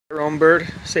Tyrone Bird,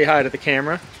 say hi to the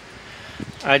camera.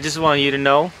 I just want you to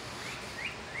know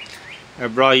I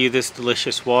brought you this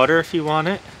delicious water if you want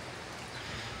it.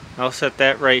 I'll set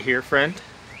that right here, friend.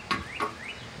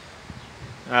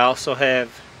 I also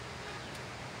have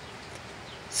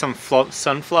some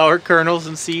sunflower kernels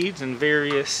and seeds in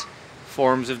various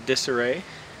forms of disarray.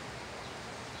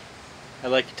 I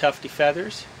like your tufty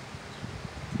feathers.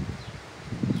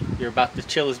 You're about the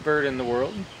chillest bird in the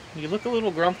world. You look a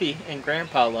little grumpy and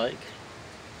grandpa-like.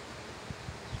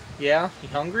 Yeah, you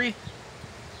hungry?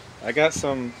 I got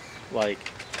some, I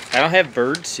don't have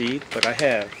bird seed, but I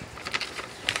have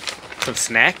some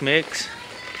snack mix.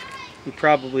 You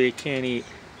probably can't eat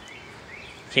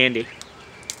candy.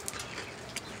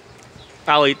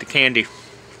 I'll eat the candy.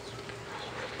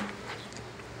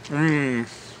 Mmm.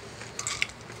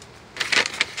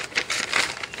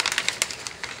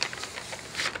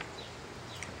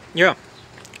 Yeah.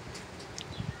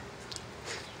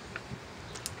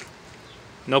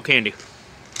 No candy.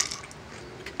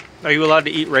 Are you allowed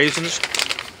to eat raisins?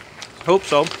 Hope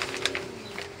so.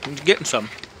 I'm getting some.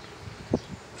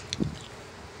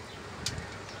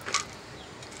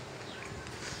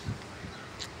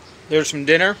 There's some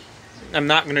dinner. I'm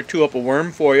not going to chew up a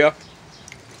worm for you.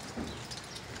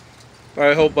 But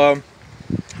I hope,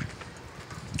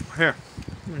 here,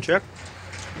 check.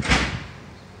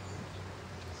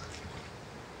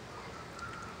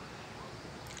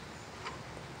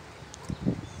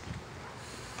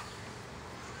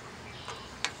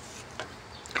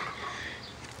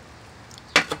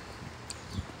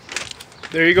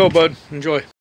 There you go, bud. Enjoy.